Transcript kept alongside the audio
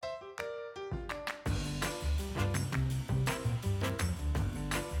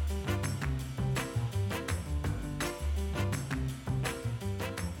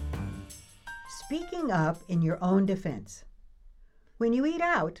Speaking up in your own defense. When you eat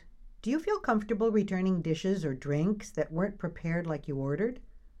out, do you feel comfortable returning dishes or drinks that weren't prepared like you ordered?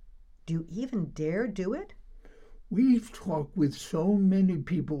 Do you even dare do it? We've talked with so many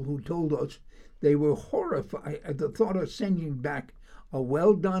people who told us they were horrified at the thought of sending back a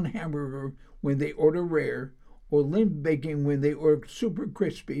well-done hamburger when they order rare, or limp bacon when they order super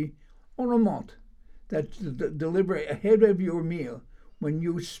crispy, or a malt that's delivered ahead of your meal when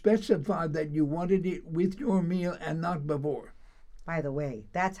you specified that you wanted it with your meal and not before. By the way,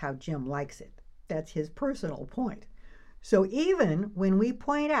 that's how Jim likes it. That's his personal point. So even when we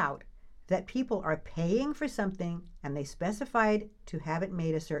point out that people are paying for something and they specified to have it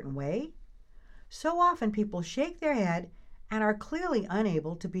made a certain way, so often people shake their head and are clearly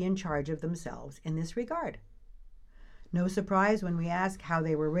unable to be in charge of themselves in this regard. No surprise when we ask how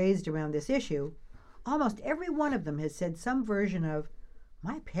they were raised around this issue, almost every one of them has said some version of,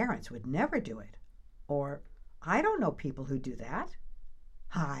 "My parents would never do it," or "I don't know people who do that."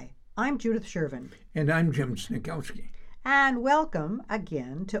 Hi, I'm Judith Shervin. And I'm Jim Snikowski. And welcome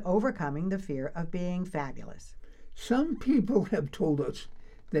again to Overcoming the Fear of Being Fabulous. Some people have told us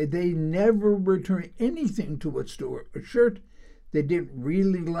that they never return anything to a store. A shirt they didn't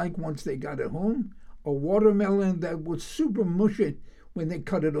really like once they got it home, a watermelon that was super mushy when they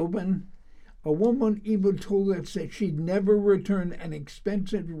cut it open. A woman even told us that she'd never return an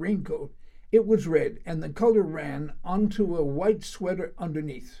expensive raincoat. It was red, and the color ran onto a white sweater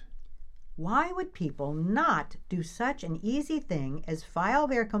underneath. Why would people not do such an easy thing as file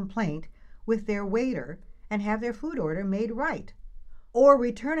their complaint with their waiter and have their food order made right? Or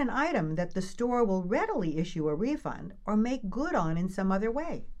return an item that the store will readily issue a refund or make good on in some other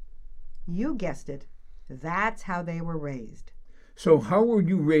way? You guessed it. That's how they were raised. So how were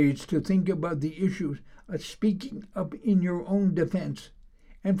you raised to think about the issues of speaking up in your own defense?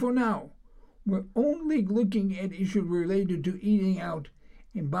 And for now, we're only looking at issues related to eating out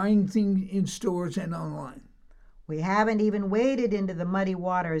and buying things in stores and online. We haven't even waded into the muddy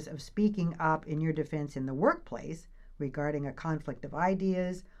waters of speaking up in your defense in the workplace regarding a conflict of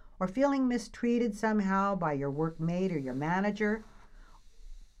ideas or feeling mistreated somehow by your workmate or your manager,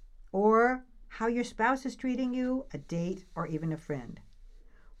 or how your spouse is treating you, a date, or even a friend.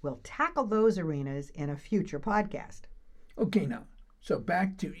 We'll tackle those arenas in a future podcast. Okay, now, so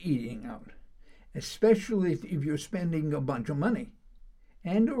back to eating out, especially if you're spending a bunch of money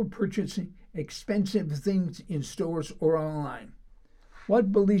and or purchasing expensive things in stores or online.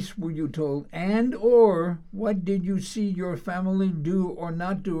 What beliefs were you told, and or what did you see your family do or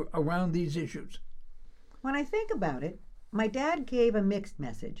not do around these issues? When I think about it, my dad gave a mixed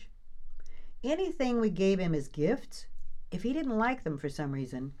message. Anything we gave him as gifts, if he didn't like them for some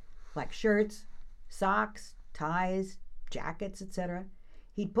reason, like shirts, socks, ties, jackets, etc.,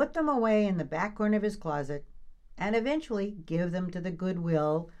 he'd put them away in the back corner of his closet and eventually give them to the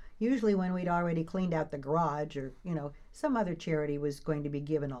Goodwill, usually when we'd already cleaned out the garage or, some other charity was going to be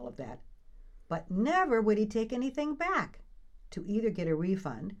given all of that. But never would he take anything back to either get a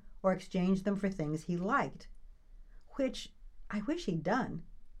refund or exchange them for things he liked, which I wish he'd done.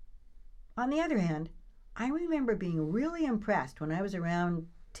 On the other hand, I remember being really impressed when I was around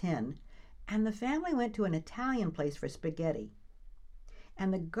 10 and the family went to an Italian place for spaghetti.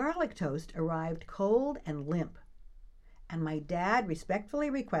 And the garlic toast arrived cold and limp. And my dad respectfully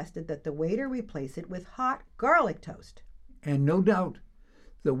requested that the waiter replace it with hot garlic toast. And no doubt,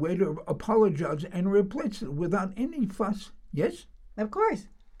 the waiter apologized and replaced it without any fuss, yes? Of course.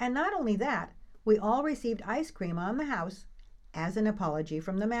 And not only that, we all received ice cream on the house as an apology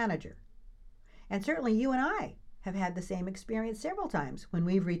from the manager. And certainly you and I have had the same experience several times when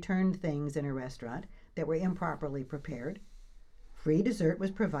we've returned things in a restaurant that were improperly prepared. Free dessert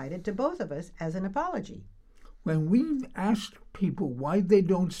was provided to both of us as an apology. When we've asked people why they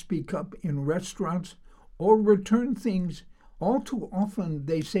don't speak up in restaurants or return things, all too often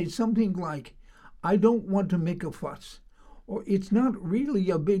they say something like, "I don't want to make a fuss," or "It's not really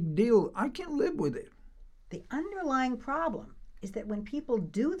a big deal, I can live with it." The underlying problem is that when people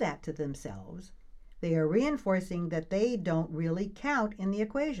do that to themselves, they are reinforcing that they don't really count in the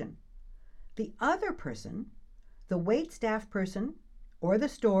equation. The other person, the waitstaff person, or the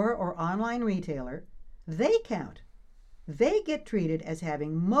store or online retailer, they count. They get treated as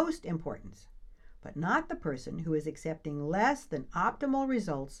having most importance, but not the person who is accepting less than optimal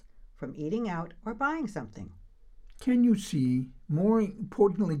results from eating out or buying something. Can you see, more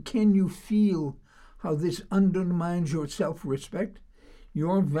importantly, can you feel how this undermines your self-respect,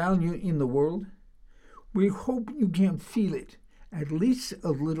 your value in the world? We hope you can feel it, at least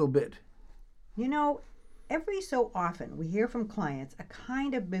a little bit. Every so often we hear from clients a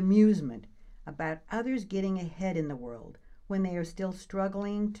kind of bemusement about others getting ahead in the world when they are still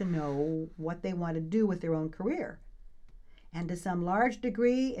struggling to know what they want to do with their own career. And to some large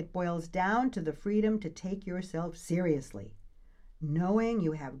degree, it boils down to the freedom to take yourself seriously, knowing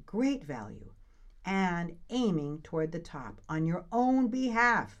you have great value and aiming toward the top on your own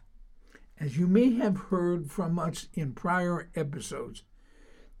behalf. As you may have heard from us in prior episodes,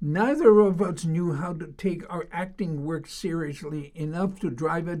 neither of us knew how to take our acting work seriously enough to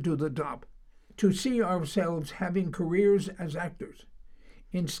drive it to the top, to see ourselves having careers as actors.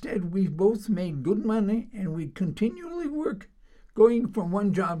 Instead, we both made good money and we continually work, going from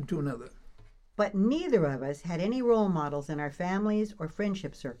one job to another. But neither of us had any role models in our families or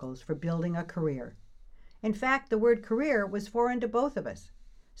friendship circles for building a career. In fact, the word career was foreign to both of us,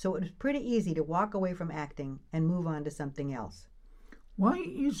 so it was pretty easy to walk away from acting and move on to something else. Why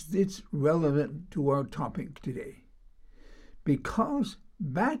is this relevant to our topic today? Because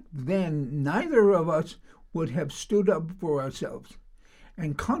back then, neither of us would have stood up for ourselves,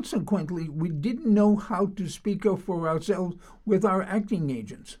 and consequently, we didn't know how to speak up for ourselves with our acting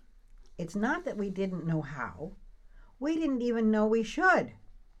agents. It's not that we didn't know how. We didn't even know we should.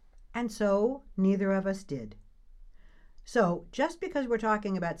 And so, neither of us did. So, just because we're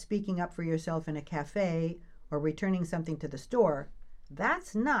talking about speaking up for yourself in a cafe or returning something to the store,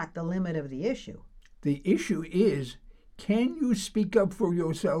 that's not the limit of the issue. The issue is, can you speak up for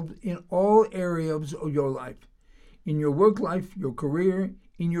yourself in all areas of your life? In your work life, your career,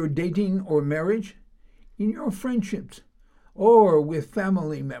 in your dating or marriage, in your friendships, or with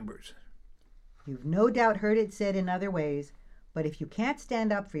family members. You've no doubt heard it said in other ways, but if you can't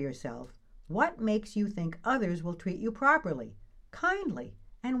stand up for yourself, what makes you think others will treat you properly, kindly,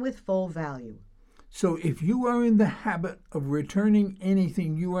 and with full value? So if you are in the habit of returning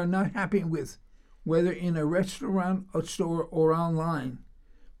anything you are not happy with, whether in a restaurant, a store, or online,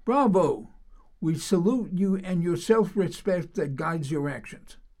 bravo! We salute you and your self-respect that guides your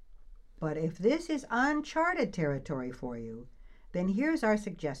actions. But if this is uncharted territory for you, then here's our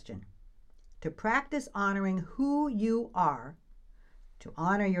suggestion. To practice honoring who you are, to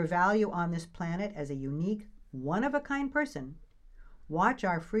honor your value on this planet as a unique, one-of-a-kind person, watch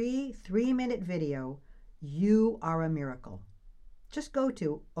our free 3-minute video, You Are a Miracle. Just go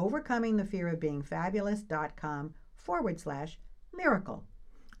to overcomingthefearofbeingfabulous.com/miracle.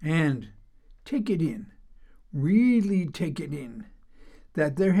 And take it in, really take it in,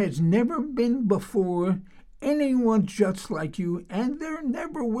 that there has never been before anyone just like you, and there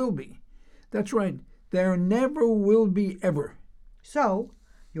never will be. That's right, there never will be ever. So,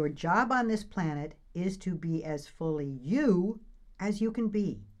 your job on this planet is to be as fully you as you can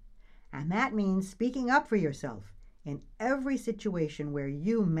be. And that means speaking up for yourself in every situation where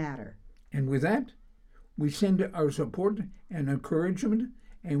you matter. And with that, we send our support and encouragement,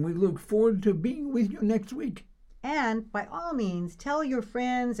 and we look forward to being with you next week. And by all means, tell your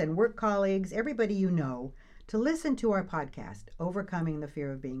friends and work colleagues, everybody you know, to listen to our podcast, Overcoming the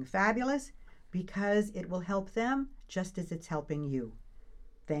Fear of Being Fabulous, because it will help them just as it's helping you.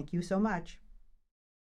 Thank you so much.